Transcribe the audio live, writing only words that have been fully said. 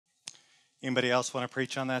Anybody else want to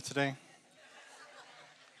preach on that today?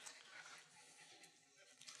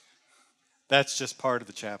 That's just part of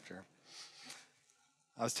the chapter.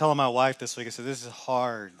 I was telling my wife this week, I said, this is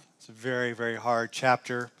hard. It's a very, very hard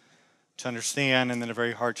chapter to understand and then a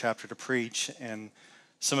very hard chapter to preach. And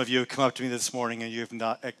some of you have come up to me this morning and you have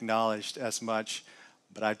not acknowledged as much,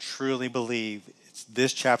 but I truly believe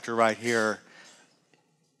this chapter right here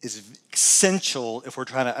is essential if we're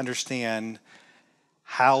trying to understand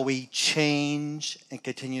how we change and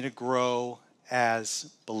continue to grow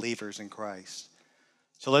as believers in Christ.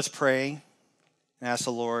 So let's pray and ask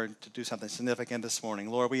the Lord to do something significant this morning.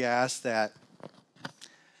 Lord, we ask that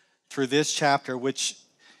through this chapter, which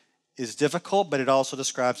is difficult, but it also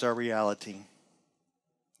describes our reality.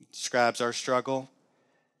 It describes our struggle.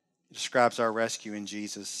 It describes our rescue in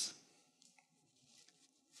Jesus.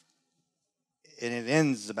 And it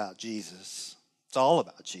ends about Jesus. It's all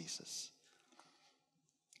about Jesus.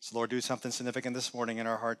 So Lord, do something significant this morning in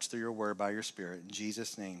our hearts through your word by your Spirit. In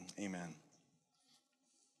Jesus' name, amen.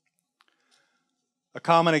 A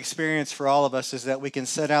common experience for all of us is that we can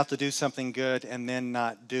set out to do something good and then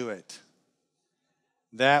not do it.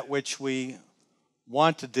 That which we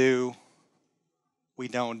want to do, we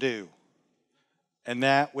don't do. And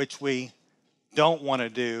that which we don't want to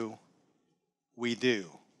do, we do.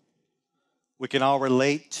 We can all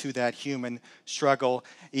relate to that human struggle,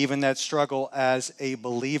 even that struggle as a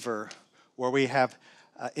believer, where we have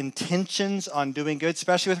intentions on doing good,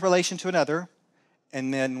 especially with relation to another,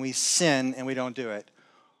 and then we sin and we don't do it.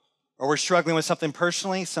 Or we're struggling with something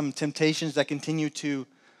personally, some temptations that continue to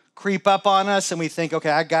creep up on us, and we think,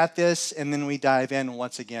 okay, I got this, and then we dive in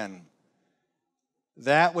once again.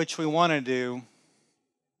 That which we want to do,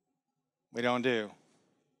 we don't do.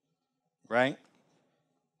 Right?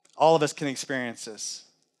 All of us can experience this.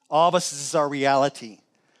 All of us, this is our reality.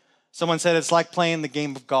 Someone said it's like playing the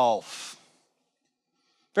game of golf.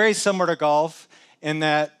 Very similar to golf in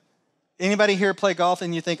that anybody here play golf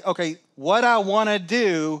and you think, okay, what I want to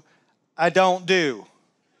do, I don't do.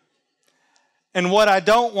 And what I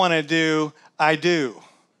don't want to do, I do.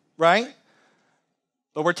 Right?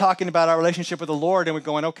 But we're talking about our relationship with the Lord and we're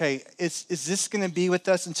going, okay, is this going to be with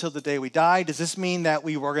us until the day we die? Does this mean that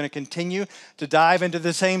we were going to continue to dive into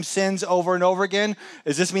the same sins over and over again?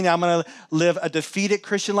 Does this mean that I'm going to live a defeated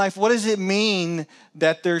Christian life? What does it mean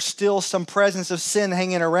that there's still some presence of sin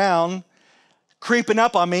hanging around, creeping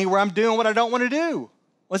up on me where I'm doing what I don't want to do?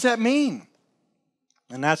 What does that mean?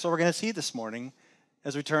 And that's what we're going to see this morning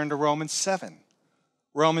as we turn to Romans 7.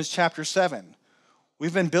 Romans chapter 7.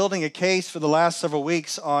 We've been building a case for the last several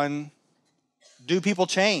weeks on, do people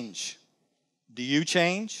change? Do you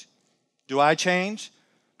change? Do I change?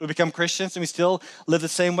 Do we become Christians and we still live the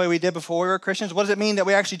same way we did before we were Christians? What does it mean that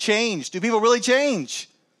we actually change? Do people really change?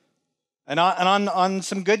 And on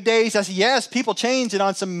some good days, I say, yes, people change. And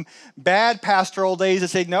on some bad pastoral days, I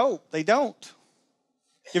say, no, they don't.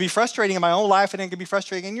 It can be frustrating in my own life and it can be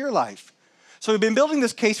frustrating in your life. So we've been building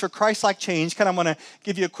this case for Christ-like change. Kind of want to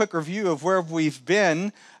give you a quick review of where we've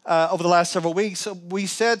been over the last several weeks. So we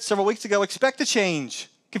said several weeks ago, expect a change.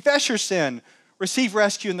 Confess your sin. Receive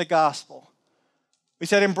rescue in the gospel. We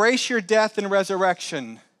said, embrace your death and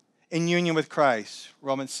resurrection in union with Christ.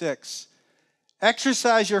 Romans 6.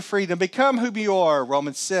 Exercise your freedom. Become who you are.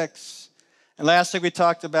 Romans 6. And last week we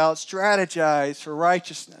talked about strategize for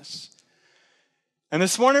righteousness. And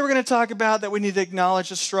this morning we're going to talk about that we need to acknowledge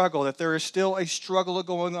the struggle, that there is still a struggle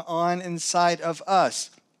going on inside of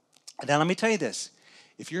us. Now let me tell you this.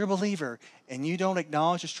 If you're a believer and you don't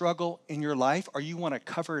acknowledge the struggle in your life or you want to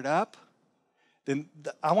cover it up, then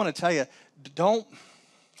I want to tell you, don't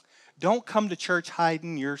come to church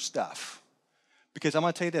hiding your stuff. Because I'm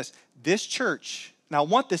going to tell you this church, and I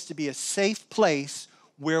want this to be a safe place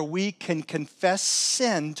where we can confess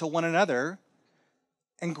sin to one another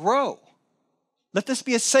and grow. Let this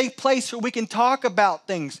be a safe place where we can talk about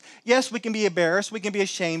things. Yes, we can be embarrassed, we can be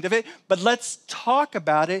ashamed of it, but let's talk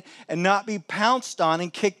about it and not be pounced on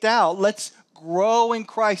and kicked out. Let's grow in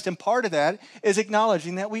Christ, and part of that is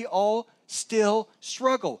acknowledging that we all still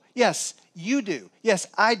struggle. Yes, you do. Yes,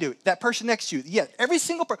 I do. That person next to you. Yes, every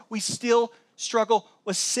single person. We still struggle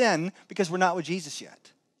with sin because we're not with Jesus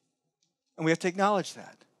yet. And we have to acknowledge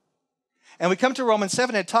that. And we come to Romans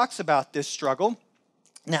 7, and it talks about this struggle.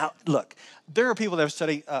 Now, look, there are people that have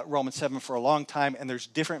studied Romans 7 for a long time, and there's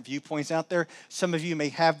different viewpoints out there. Some of you may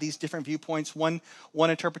have these different viewpoints. One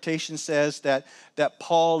interpretation says that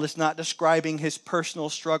Paul is not describing his personal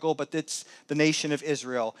struggle, but it's the nation of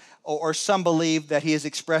Israel. Or some believe that he is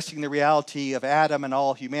expressing the reality of Adam and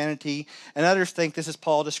all humanity. And others think this is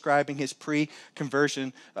Paul describing his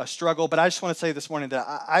pre-conversion struggle. But I just want to say this morning that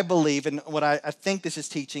I believe, and what I think this is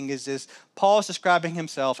teaching is this: Paul is describing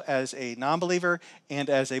himself as a non-believer and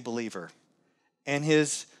as a believer. And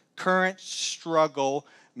his current struggle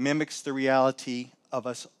mimics the reality of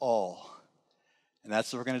us all. And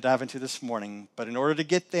that's what we're going to dive into this morning. But in order to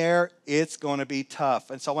get there, it's going to be tough.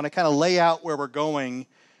 And so I want to kind of lay out where we're going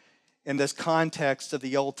in this context of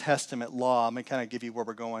the Old Testament law. I'm going to kind of give you where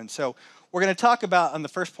we're going. So we're going to talk about, on the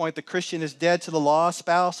first point, the Christian is dead to the law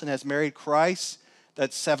spouse and has married Christ.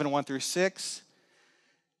 That's 7:1 through 6.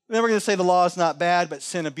 And then we're going to say the law is not bad, but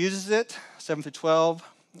sin abuses it, 7 through 12.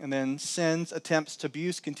 And then sin's attempts to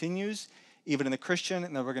abuse continues, even in the Christian.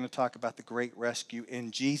 And then we're going to talk about the great rescue in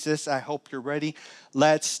Jesus. I hope you're ready.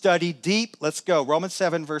 Let's study deep. Let's go. Romans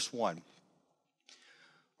 7, verse 1.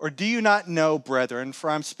 Or do you not know, brethren, for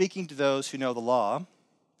I'm speaking to those who know the law,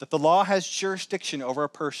 that the law has jurisdiction over a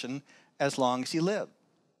person as long as he lives?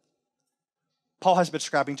 Paul has been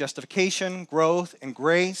describing justification, growth, and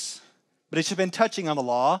grace, but it's been touching on the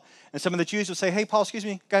law. And some of the Jews will say, hey, Paul, excuse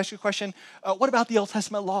me, can I ask you a question? What about the Old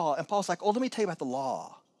Testament law? And Paul's like, oh, let me tell you about the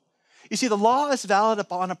law. You see, the law is valid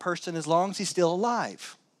upon a person as long as he's still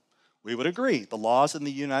alive. We would agree. The laws in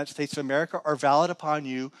the United States of America are valid upon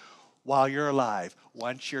you while you're alive.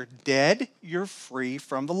 Once you're dead, you're free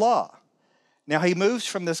from the law. Now, he moves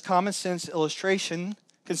from this common sense illustration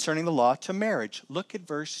concerning the law to marriage. Look at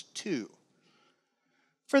verse 2.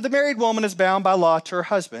 For the married woman is bound by law to her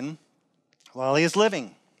husband while he is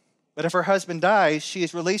living. But if her husband dies, she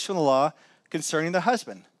is released from the law concerning the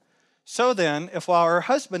husband. So then, if while her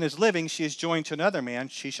husband is living, she is joined to another man,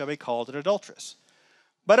 she shall be called an adulteress.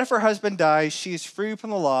 But if her husband dies, she is free from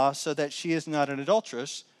the law, so that she is not an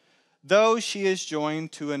adulteress, though she is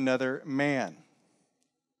joined to another man.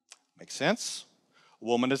 Makes sense? A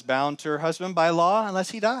woman is bound to her husband by law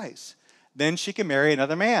unless he dies. Then she can marry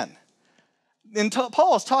another man. And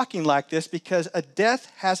Paul is talking like this because a death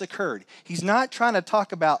has occurred. He's not trying to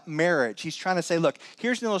talk about marriage. He's trying to say, look,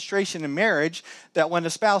 here's an illustration in marriage that when a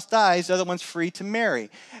spouse dies, the other one's free to marry.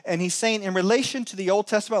 And he's saying in relation to the Old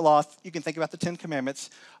Testament law, you can think about the Ten Commandments,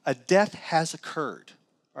 a death has occurred.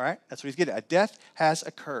 All right? That's what he's getting at. A death has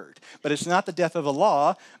occurred. But it's not the death of the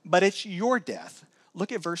law, but it's your death.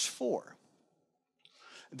 Look at verse 4.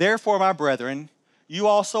 Therefore, my brethren, you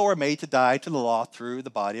also are made to die to the law through the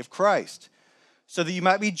body of Christ, so that you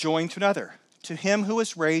might be joined to another, to him who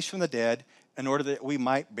was raised from the dead, in order that we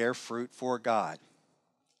might bear fruit for God.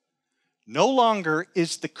 No longer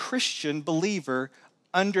is the Christian believer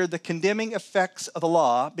under the condemning effects of the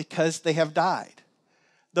law because they have died.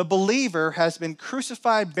 The believer has been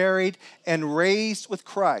crucified, buried, and raised with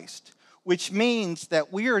Christ, which means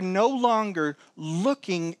that we are no longer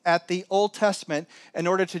looking at the Old Testament in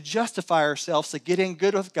order to justify ourselves, to get in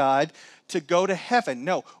good with God, to go to heaven.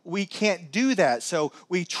 No, we can't do that. So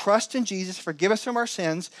we trust in Jesus, forgive us from our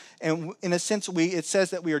sins, and in a sense, it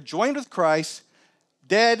says that we are joined with Christ,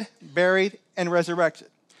 dead, buried, and resurrected.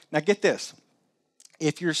 Now get this.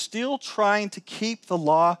 If you're still trying to keep the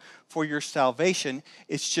law for your salvation,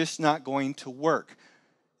 it's just not going to work.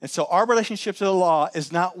 And so our relationship to the law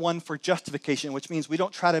is not one for justification, which means we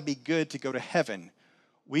don't try to be good to go to heaven.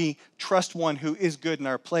 We trust one who is good in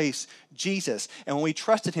our place, Jesus. And when we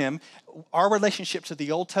trusted him, our relationship to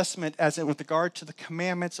the Old Testament as with regard to the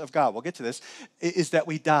commandments of God, we'll get to this, is that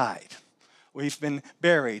we died. We've been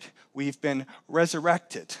buried. We've been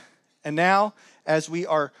resurrected. And now, as we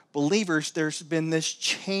are believers, there's been this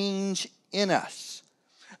change in us.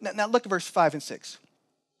 Now look at verse 5 and 6.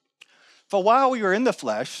 For while we were in the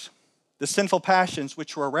flesh, the sinful passions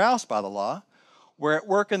which were aroused by the law were at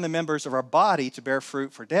work in the members of our body to bear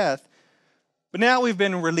fruit for death. But now we've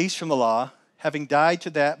been released from the law, having died to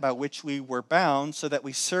that by which we were bound, so that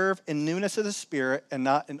we serve in newness of the Spirit and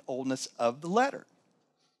not in oldness of the letter.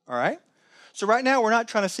 All right? So right now we're not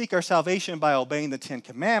trying to seek our salvation by obeying the Ten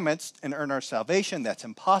Commandments and earn our salvation. That's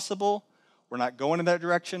impossible. We're not going in that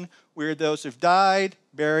direction. We're those who've died,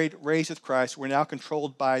 buried, raised with Christ. We're now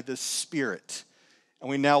controlled by the Spirit. And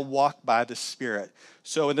we now walk by the Spirit.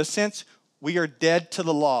 So in a sense, we are dead to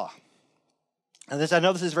the law. And this, I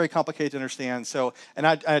know this is very complicated to understand. So, and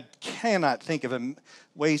I cannot think of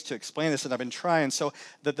ways to explain this, and I've been trying. So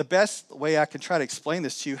the best way I can try to explain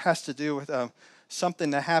this to you has to do with something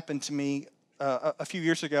that happened to me a few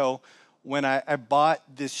years ago when I bought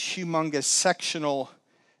this humongous sectional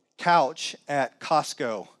couch at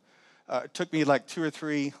Costco. It took me like 2 or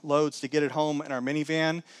 3 loads to get it home in our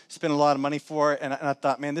minivan. Spent a lot of money for it, and I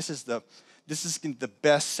thought, man, this is the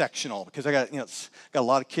best sectional because I got got a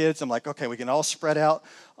lot of kids. I'm like, okay, we can all spread out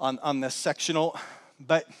on this sectional.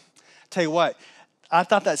 But tell you what, I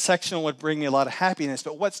thought that sectional would bring me a lot of happiness.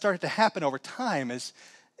 But what started to happen over time is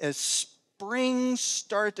as springs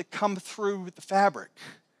started to come through the fabric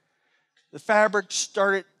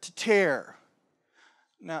started to tear.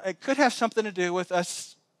 Now, it could have something to do with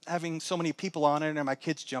us having so many people on it and my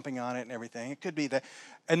kids jumping on it and everything. It could be that.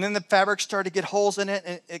 And then the fabric started to get holes in it,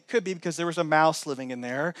 and it could be because there was a mouse living in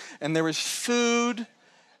there, and there was food,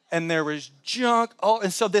 and there was junk. Oh,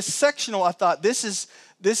 and so this sectional, I thought, this is.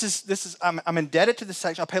 I'm indebted to this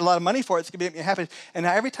sectional. I paid a lot of money for it. It's gonna make me happy. And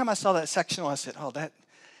every time I saw that sectional, I said, "Oh, that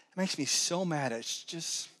makes me so mad." It's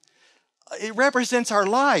just, it represents our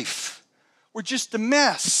life. We're just a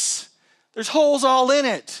mess. There's holes all in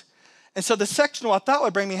it. And so the sectional I thought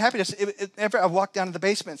would bring me happiness. I walk down to the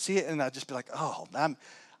basement and see it, and I'd just be like, "Oh,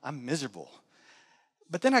 I'm miserable."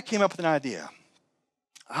 But then I came up with an idea.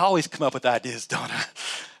 I always come up with ideas, don't I?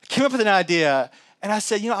 I came up with an idea, and I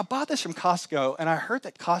said, I bought this from Costco, and I heard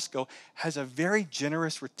that Costco has a very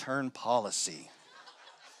generous return policy.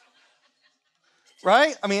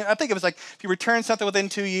 Right? I mean, I think it was like, if you return something within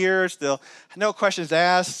 2 years, they'll, no questions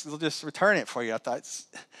asked, they'll just return it for you. I thought,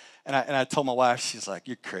 and I told my wife, she's like,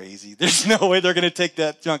 "You're crazy. There's no way they're going to take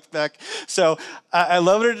that junk back." So I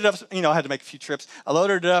loaded it up. I had to make a few trips. I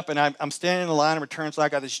loaded it up, and I'm standing in the line of returns. So I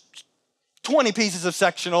got this 20 pieces of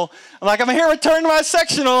sectional. I'm like, "I'm here to return my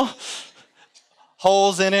sectional."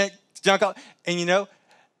 Holes in it, junk. And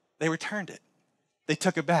they returned it. They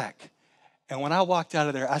took it back. And when I walked out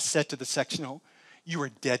of there, I said to the sectional, "You are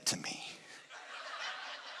dead to me."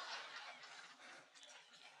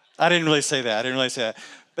 I didn't really say that.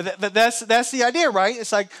 But that's the idea, right?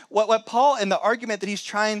 It's like what Paul, and the argument that he's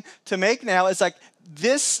trying to make now is like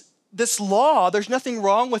this law, there's nothing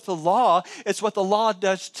wrong with the law. It's what the law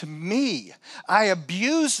does to me. I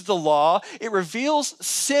abuse the law. It reveals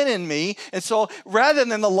sin in me. And so rather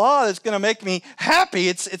than the law that's going to make me happy,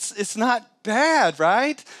 it's not bad,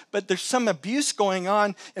 right? But there's some abuse going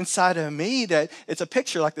on inside of me that it's a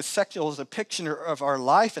picture, like the sectional is a picture of our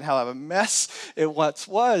life and how of a mess it once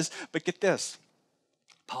was. But get this.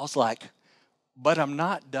 Paul's like, "But I'm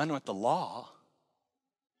not done with the law."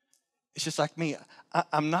 It's just like me.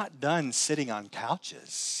 I'm not done sitting on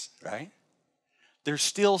couches, right? There's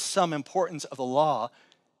still some importance of the law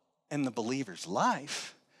in the believer's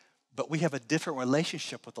life, but we have a different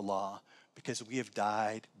relationship with the law because we have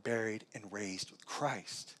died, buried, and raised with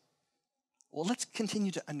Christ. Well, let's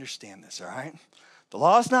continue to understand this, all right? The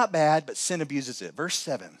law is not bad, but sin abuses it. Verse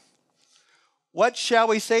 7. What shall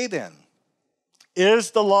we say then?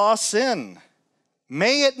 Is the law sin?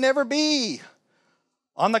 May it never be.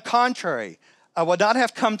 On the contrary, I would not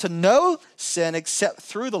have come to know sin except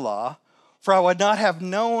through the law, for I would not have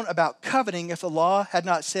known about coveting if the law had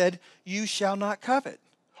not said, "You shall not covet."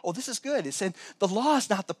 Oh, this is good. It said the law is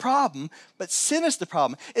not the problem, but sin is the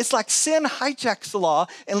problem. It's like sin hijacks the law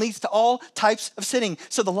and leads to all types of sinning.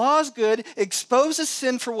 So the law is good, exposes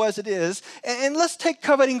sin for what it is. And let's take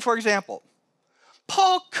coveting, for example.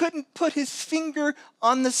 Paul couldn't put his finger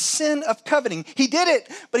on the sin of coveting. He did it,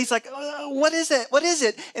 but he's like, "What is it? What is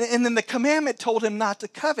it?" And then the commandment told him not to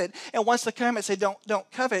covet. And once the commandment said,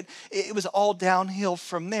 don't covet, it was all downhill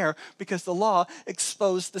from there because the law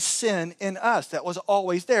exposed the sin in us. That was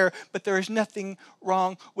always there, but there is nothing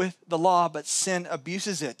wrong with the law, but sin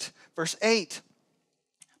abuses it. Verse 8,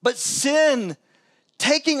 but sin,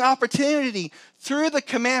 taking opportunity through the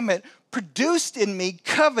commandment, produced in me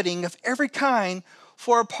coveting of every kind,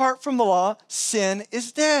 for apart from the law, sin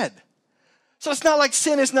is dead. So it's not like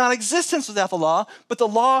sin is non-existence without the law, but the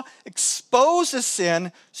law exposes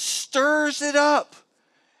sin, stirs it up.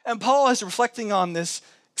 And Paul is reflecting on this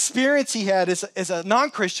experience he had as a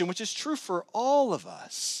non-Christian, which is true for all of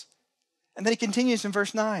us. And then he continues in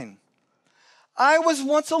verse 9. I was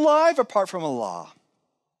once alive apart from the law,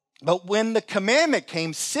 but when the commandment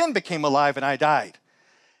came, sin became alive and I died.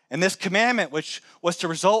 And this commandment, which was to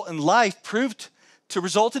result in life, proved to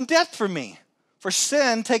result in death for me. For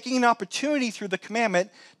sin, taking an opportunity through the commandment,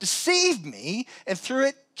 deceived me and through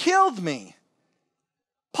it killed me.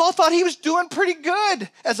 Paul thought he was doing pretty good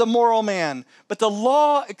as a moral man, but the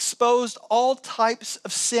law exposed all types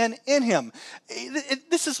of sin in him.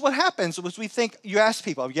 This is what happens as we think. You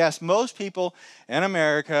ask most people in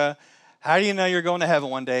America, how do you know you're going to heaven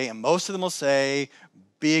one day? And most of them will say,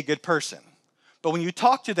 be a good person. But when you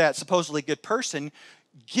talk to that supposedly good person,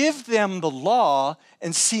 give them the law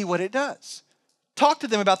and see what it does. Talk to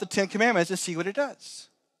them about the 10 Commandments and see what it does.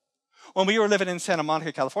 When we were living in Santa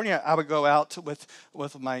Monica, California, I would go out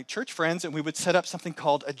with my church friends and we would set up something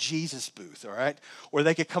called a Jesus booth, all right? Where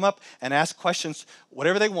they could come up and ask questions,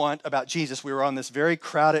 whatever they want about Jesus. We were on this very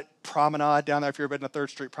crowded promenade down there, if you've ever been to 3rd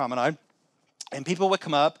Street Promenade. And people would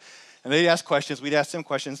come up and they'd ask questions, we'd ask them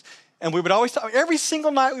questions. And we would always talk, every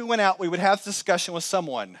single night we went out, we would have this discussion with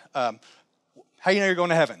someone. How do you know you're going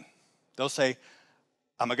to heaven? They'll say,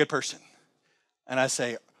 I'm a good person. And I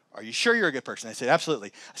say, are you sure you're a good person? They said, absolutely.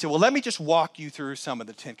 I said, well, let me just walk you through some of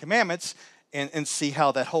the 10 Commandments and see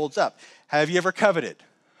how that holds up. Have you ever coveted?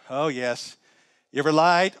 Oh, yes. You ever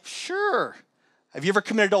lied? Sure. Have you ever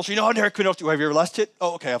committed adultery? No, I've never committed adultery. Have you ever lusted?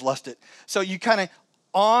 Oh, okay, I've lusted. So you kind of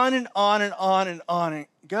on and on and on and on it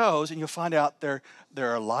goes, and you'll find out they're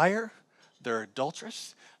a liar, they're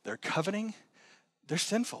adulterous, they're coveting, they're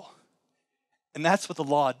sinful. And that's what the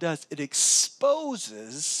law does. It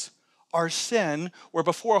exposes our sin, where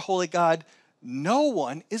before a holy God, no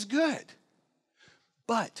one is good.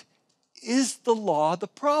 But is the law the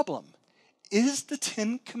problem? Is the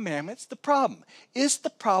 10 Commandments the problem? Is the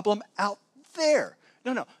problem out there?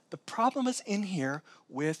 No. The problem is in here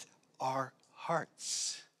with our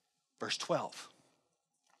hearts. Verse 12.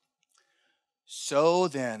 So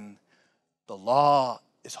then, the law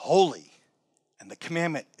is holy, and the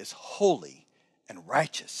commandment is holy and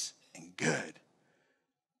righteous and good.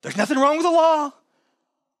 There's nothing wrong with the law,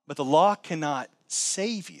 but the law cannot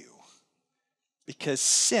save you because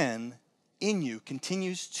sin in you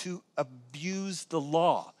continues to abuse the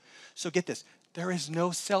law. So get this, there is no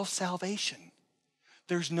self-salvation.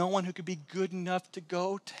 There's no one who could be good enough to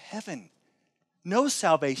go to heaven. No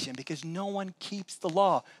salvation because no one keeps the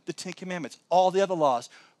law, the 10 Commandments, all the other laws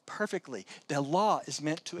perfectly. The law is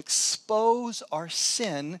meant to expose our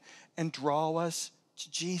sin and draw us to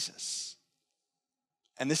Jesus.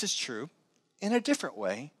 And this is true in a different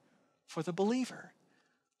way for the believer.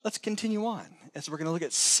 Let's continue on as we're going to look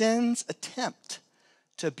at sin's attempt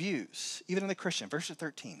to abuse, even in the Christian. Verse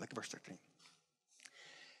 13, look at verse 13.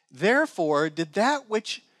 Therefore, did that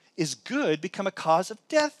which is good become a cause of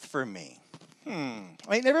death for me?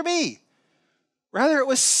 Might never be. Rather, it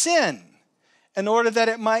was sin, in order that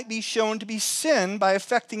it might be shown to be sin by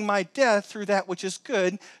affecting my death through that which is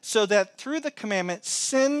good, so that through the commandment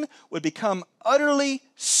sin would become utterly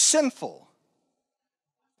sinful.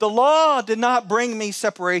 The law did not bring me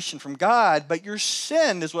separation from God, but your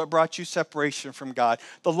sin is what brought you separation from God.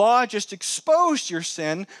 The law just exposed your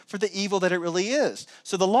sin for the evil that it really is.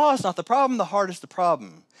 So the law is not the problem, the heart is the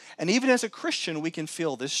problem. And even as a Christian, we can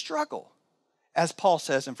feel this struggle, as Paul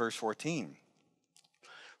says in verse 14.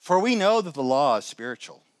 For we know that the law is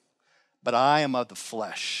spiritual, but I am of the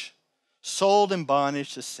flesh, sold in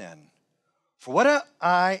bondage to sin. For what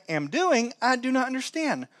I am doing, I do not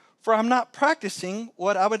understand, for I'm not practicing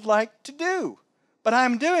what I would like to do, but I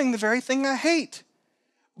am doing the very thing I hate.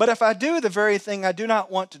 But if I do the very thing I do not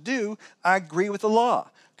want to do, I agree with the law,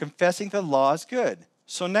 confessing the law is good.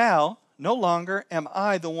 So now, no longer am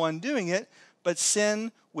I the one doing it, but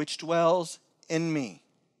sin which dwells in me.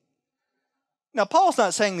 Now, Paul's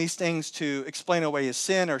not saying these things to explain away his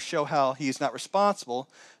sin or show how he's not responsible.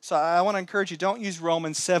 So I want to encourage you, don't use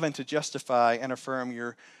Romans 7 to justify and affirm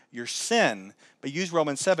your sin, but use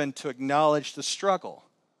Romans 7 to acknowledge the struggle.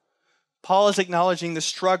 Paul is acknowledging the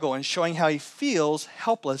struggle and showing how he feels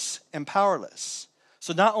helpless and powerless.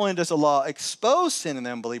 So not only does the law expose sin in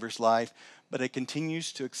the unbeliever's life, but it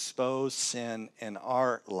continues to expose sin in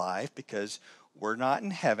our life because we're not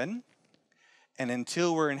in heaven. And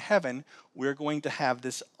until we're in heaven, we're going to have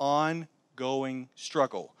this ongoing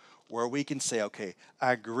struggle where we can say, okay,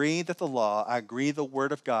 I agree that the law, I agree the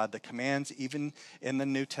word of God, the commands even in the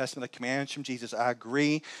New Testament, the commands from Jesus, I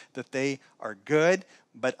agree that they are good,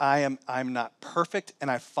 but I'm not perfect, and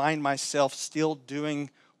I find myself still doing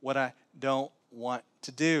what I don't want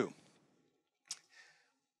to do.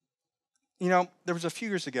 You know, there was a few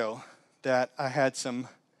years ago that I had some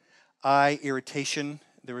eye irritation.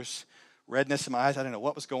 There was redness in my eyes. I didn't know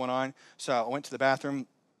what was going on. So I went to the bathroom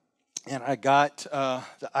and I got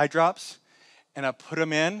the eye drops and I put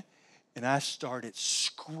them in and I started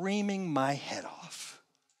screaming my head off.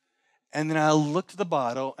 And then I looked at the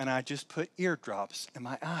bottle and I just put eardrops in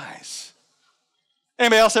my eyes.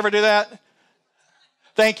 Anybody else ever do that?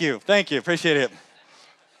 Thank you. Appreciate it.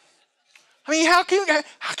 I mean, how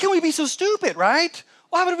can we be so stupid, right?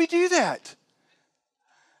 Why would we do that?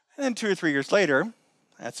 And then 2 or 3 years later,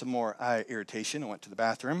 I had some more eye irritation. I went to the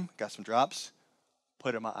bathroom, got some drops,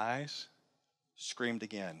 put in my eyes, screamed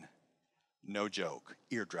again. No joke,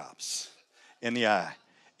 eardrops in the eye.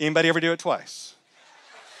 Anybody ever do it twice?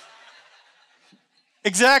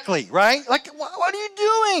 Exactly, right? Like, what are you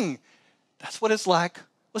doing? That's what it's like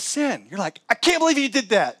was sin. You're like, I can't believe you did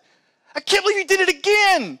that. I can't believe you did it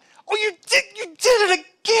again. Oh, you did it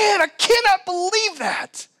again. I cannot believe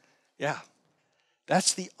that. Yeah,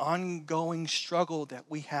 that's the ongoing struggle that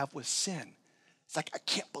we have with sin. It's like, I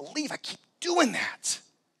can't believe I keep doing that.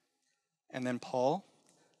 And then Paul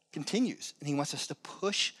continues, and he wants us to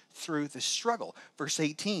push through the struggle. Verse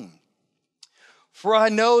 18, for I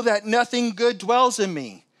know that nothing good dwells in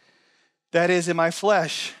me, that is, in my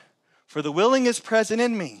flesh. For the willing is present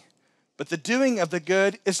in me, but the doing of the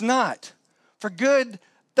good is not. For good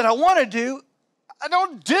that I want to do, I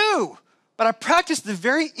don't do, but I practice the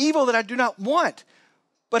very evil that I do not want.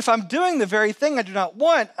 But if I'm doing the very thing I do not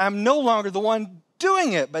want, I'm no longer the one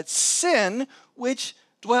doing it, but sin which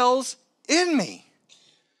dwells in me.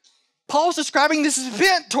 Paul's describing this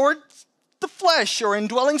bent toward the flesh or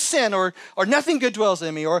indwelling sin or nothing good dwells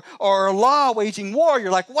in me or a law waging war.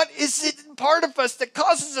 You're like, what is it part of us that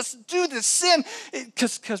causes us to do this sin?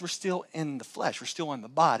 Because we're still in the flesh. We're still in the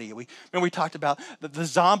body. Remember we talked about the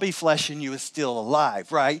zombie flesh in you is still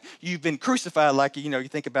alive, right? You've been crucified like, you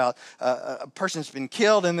think about a person that's been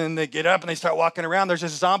killed and then they get up and they start walking around. There's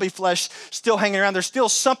this zombie flesh still hanging around. There's still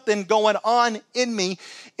something going on in me,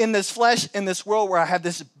 in this flesh, in this world where I have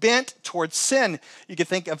this bent towards sin. You can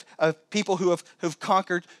think of people who've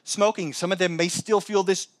conquered smoking. Some of them may still feel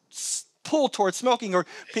this pull toward smoking, or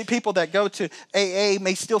people that go to AA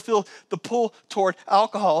may still feel the pull toward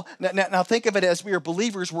alcohol. Now think of it as we are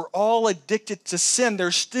believers, we're all addicted to sin.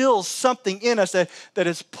 There's still something in us that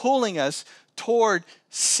is pulling us toward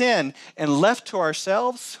sin, and left to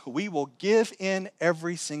ourselves, we will give in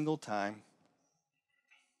every single time.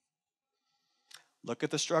 Look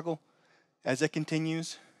at the struggle as it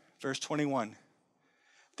continues. Verse 21.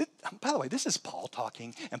 By the way, this is Paul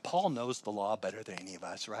talking, and Paul knows the law better than any of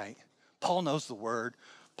us, right? Paul knows the word.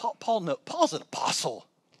 Paul's an apostle,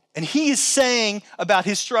 and he is saying about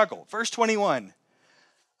his struggle. Verse 21,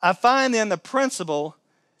 I find then the principle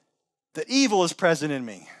that evil is present in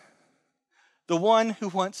me, the one who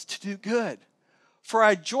wants to do good. For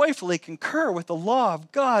I joyfully concur with the law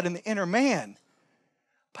of God in the inner man.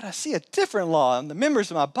 But I see a different law in the members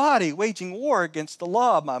of my body, waging war against the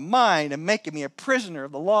law of my mind and making me a prisoner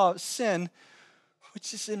of the law of sin,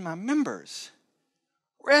 which is in my members.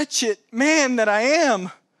 Wretched man that I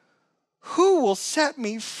am, who will set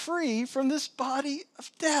me free from this body of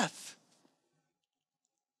death?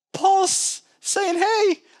 Paul's saying,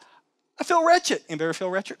 hey, I feel wretched. Anybody ever feel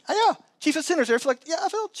wretched? Oh, yeah, chief of sinners. Ever feel like, yeah, I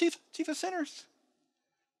feel chief of sinners.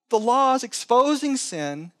 The law is exposing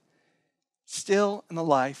sin still in the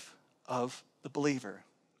life of the believer.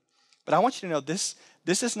 But I want you to know this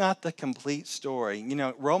is not the complete story.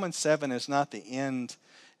 Romans 7 is not the end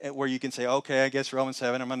where you can say, okay, I guess Romans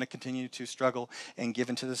 7, I'm going to continue to struggle and give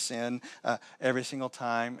into the sin every single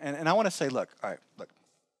time. And I want to say, look.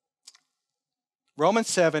 Romans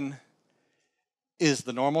 7 is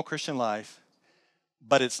the normal Christian life,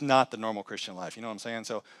 but it's not the normal Christian life. You know what I'm saying?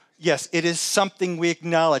 So, yes, it is something we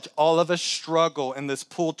acknowledge. All of us struggle in this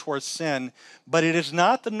pull towards sin, but it is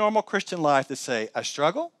not the normal Christian life to say, I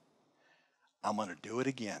struggle, I'm going to do it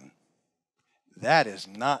again. That is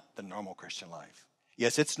not the normal Christian life.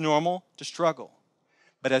 Yes, it's normal to struggle,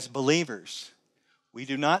 but as believers, we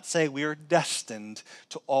do not say we are destined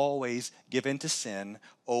to always give in to sin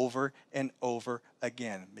over and over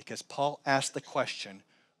again, because Paul asked the question,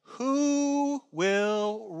 who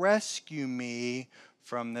will rescue me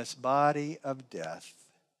from this body of death?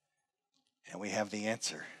 And we have the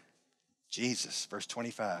answer, Jesus. Verse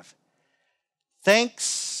 25.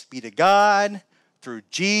 Thanks be to God through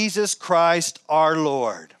Jesus Christ our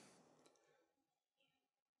Lord.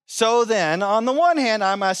 So then, on the one hand,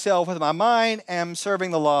 I myself with my mind am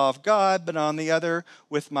serving the law of God, but on the other,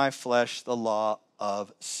 with my flesh, the law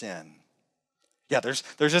of sin. Yeah, there's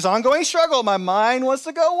this ongoing struggle. My mind wants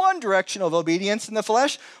to go one direction of obedience, and the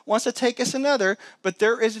flesh wants to take us another, but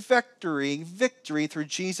there is victory through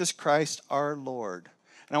Jesus Christ our Lord.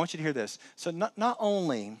 And I want you to hear this. So not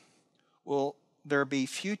only will there be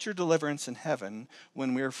future deliverance in heaven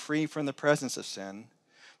when we are free from the presence of sin,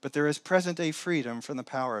 but there is present-day freedom from the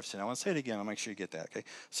power of sin. I want to say it again. I'll make sure you get that, okay?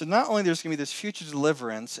 So not only there's going to be this future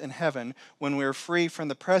deliverance in heaven when we're free from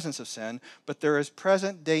the presence of sin, but there is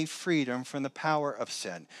present-day freedom from the power of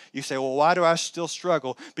sin. You say, well, why do I still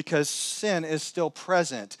struggle? Because sin is still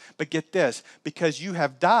present. But get this, because you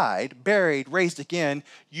have died, buried, raised again,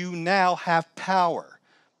 you now have power.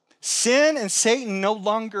 Sin and Satan no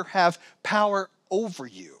longer have power over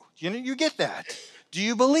you. You get that? Do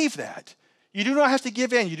you believe that? You do not have to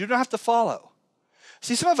give in. You do not have to follow.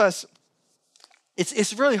 See, some of us,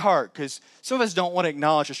 it's really hard because some of us don't want to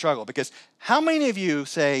acknowledge a struggle, because how many of you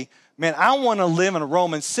say, Man, I want to live in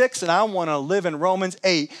Romans 6 and I want to live in Romans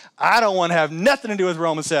 8. I don't want to have nothing to do with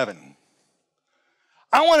Romans 7.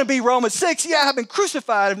 I want to be Romans 6. Yeah, I've been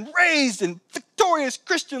crucified and raised in victorious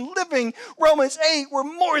Christian living. Romans 8, we're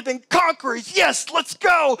more than conquerors. Yes, let's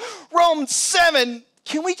go. Romans 7,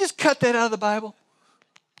 can we just cut that out of the Bible?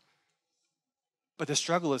 But the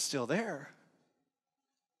struggle is still there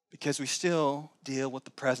because we still deal with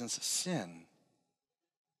the presence of sin.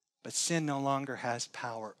 But sin no longer has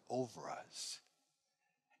power over us.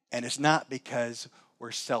 And it's not because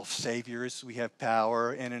we're self-saviors, we have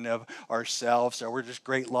power in and of ourselves, or we're just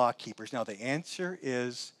great law keepers. No, the answer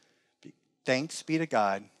is thanks be to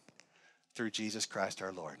God through Jesus Christ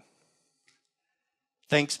our Lord.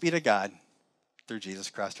 Thanks be to God through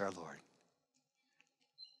Jesus Christ our Lord.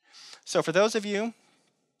 So for those of you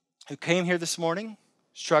who came here this morning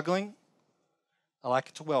struggling, I'd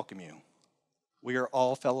like to welcome you. We are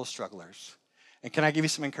all fellow strugglers. And can I give you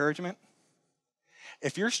some encouragement?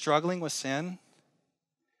 If you're struggling with sin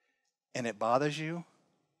and it bothers you,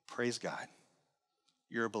 praise God.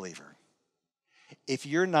 You're a believer. If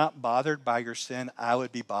you're not bothered by your sin, I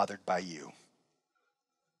would be bothered by you.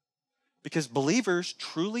 Because believers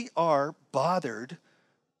truly are bothered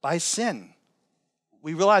by sin.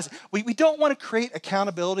 We realize we don't want to create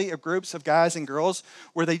accountability of groups of guys and girls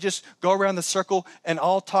where they just go around the circle and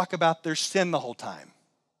all talk about their sin the whole time.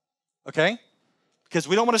 Okay? Because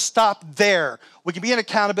we don't want to stop there. We can be in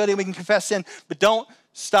accountability, we can confess sin, but don't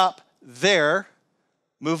stop there.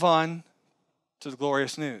 Move on to the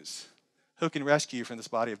glorious news. Who can rescue you from this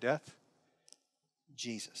body of death?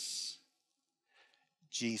 Jesus.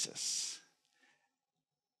 Jesus.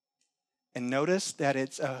 And notice that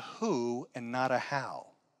it's a who and not a how.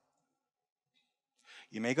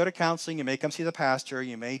 You may go to counseling, you may come see the pastor,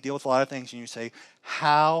 you may deal with a lot of things, and you say,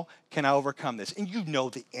 how can I overcome this? And you know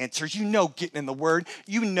the answers. You know getting in the Word.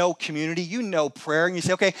 You know community. You know prayer. And you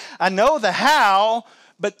say, okay, I know the how,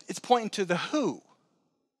 but it's pointing to the who.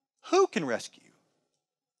 Who can rescue you?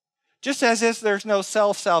 Just as if there's no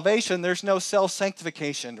self-salvation, there's no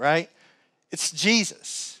self-sanctification, right? It's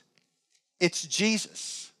Jesus. It's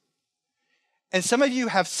Jesus. And some of you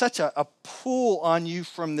have such a pull on you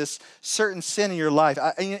from this certain sin in your life.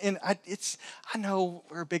 I know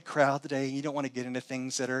we're a big crowd today. You don't want to get into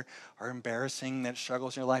things that are embarrassing, that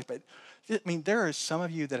struggles in your life. But I mean, there are some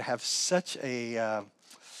of you that have such a,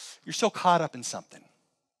 you're so caught up in something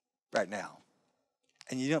right now.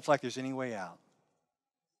 And you don't feel like there's any way out.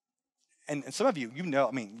 And some of you,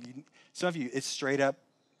 some of you, it's straight up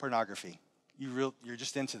pornography. You're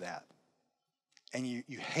just into that. And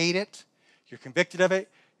you hate it. You're convicted of it.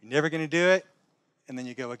 You're never going to do it. And then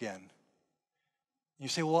you go again. You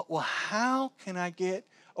say, well, how can I get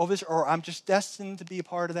over this? Or I'm just destined to be a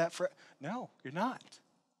part of that. No, you're not.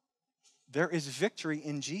 There is victory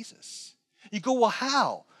in Jesus. You go, well,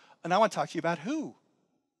 how? And I want to talk to you about who.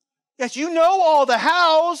 Yes, you know all the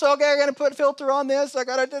hows. Okay, I got to put a filter on this. I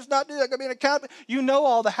got to just not do that. I got to be an accountant. You know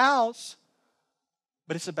all the hows.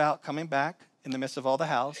 But it's about coming back in the midst of all the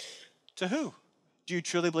hows to who? Do you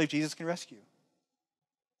truly believe Jesus can rescue?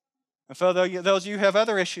 And for those of you who have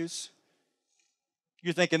other issues,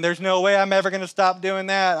 you're thinking, there's no way I'm ever going to stop doing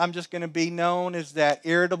that. I'm just going to be known as that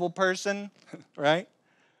irritable person, right?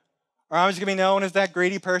 Or I'm just going to be known as that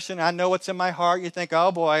greedy person. I know what's in my heart. You think,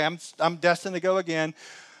 oh boy, I'm destined to go again.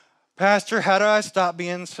 Pastor, how do I stop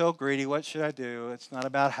being so greedy? What should I do? It's not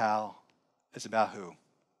about how. It's about who.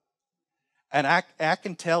 And I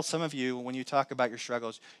can tell some of you, when you talk about your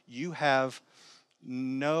struggles, you're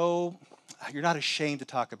not ashamed to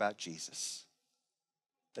talk about Jesus.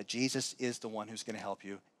 That Jesus is the one who's going to help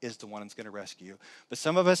you, is the one who's going to rescue you. But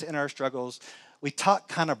some of us in our struggles, we talk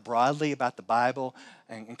kind of broadly about the Bible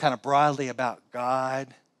and kind of broadly about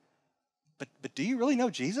God. But do you really know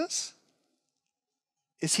Jesus?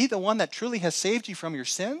 Is he the one that truly has saved you from your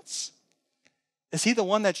sins? Is he the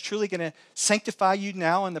one that's truly going to sanctify you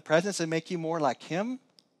now in the presence and make you more like him?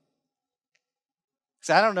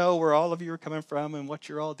 Because I don't know where all of you are coming from and what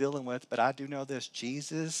you're all dealing with, but I do know this.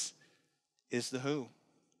 Jesus is the who.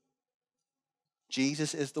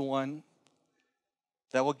 Jesus is the one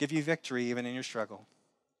that will give you victory even in your struggle.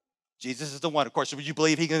 Jesus is the one. Of course, would you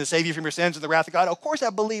believe he's going to save you from your sins and the wrath of God? Of course I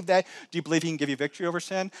believe that. Do you believe he can give you victory over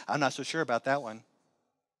sin? I'm not so sure about that one.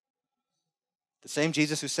 The same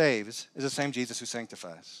Jesus who saves is the same Jesus who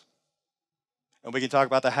sanctifies. And we can talk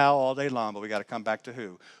about the how all day long, but we got to come back to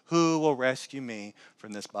who. Who will rescue me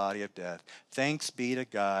from this body of death? Thanks be to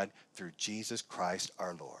God through Jesus Christ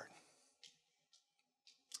our Lord.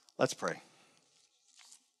 Let's pray.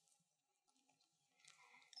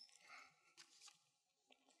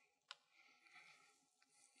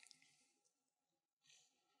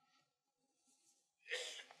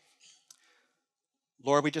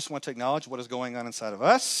 Lord, we just want to acknowledge what is going on inside of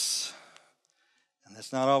us, and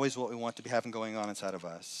that's not always what we want to be having going on inside of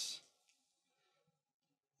us.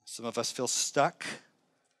 Some of us feel stuck.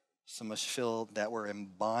 Some of us feel that we're in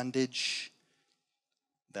bondage,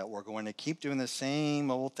 that we're going to keep doing the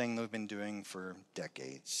same old thing that we've been doing for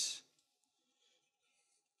decades.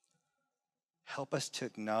 Help us to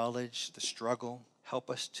acknowledge the struggle. Help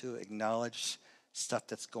us to acknowledge stuff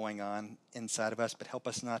that's going on inside of us, but help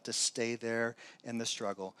us not to stay there in the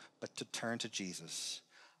struggle, but to turn to Jesus,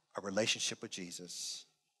 a relationship with Jesus.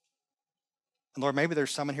 And Lord, maybe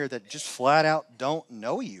there's someone here that just flat out don't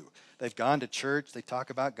know you. They've gone to church, they talk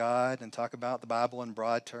about God and talk about the Bible in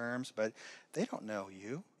broad terms, but they don't know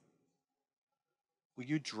you. Will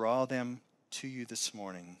you draw them to you this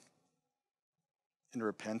morning in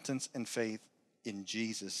repentance and faith in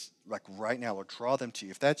Jesus, like right now, Lord, draw them to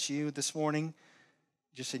you. If that's you this morning,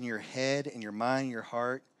 just in your head, in your mind, in your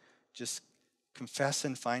heart, just confess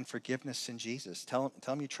and find forgiveness in Jesus. Tell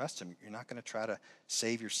him you trust him. You're not going to try to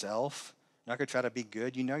save yourself. You're not going to try to be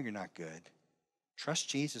good. You know you're not good. Trust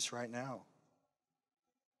Jesus right now.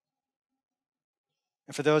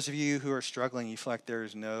 And for those of you who are struggling, you feel like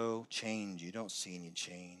there's no change. You don't see any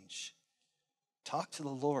change. Talk to the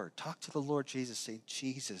Lord. Talk to the Lord Jesus. Say,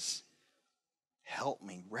 Jesus, help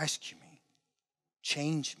me, rescue me,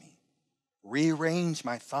 change me, rearrange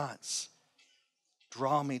my thoughts,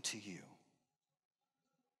 draw me to you.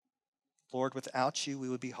 Lord, without you, we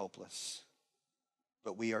would be hopeless,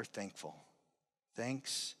 but we are thankful.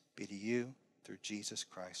 Thanks be to you through Jesus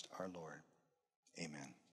Christ our Lord. Amen.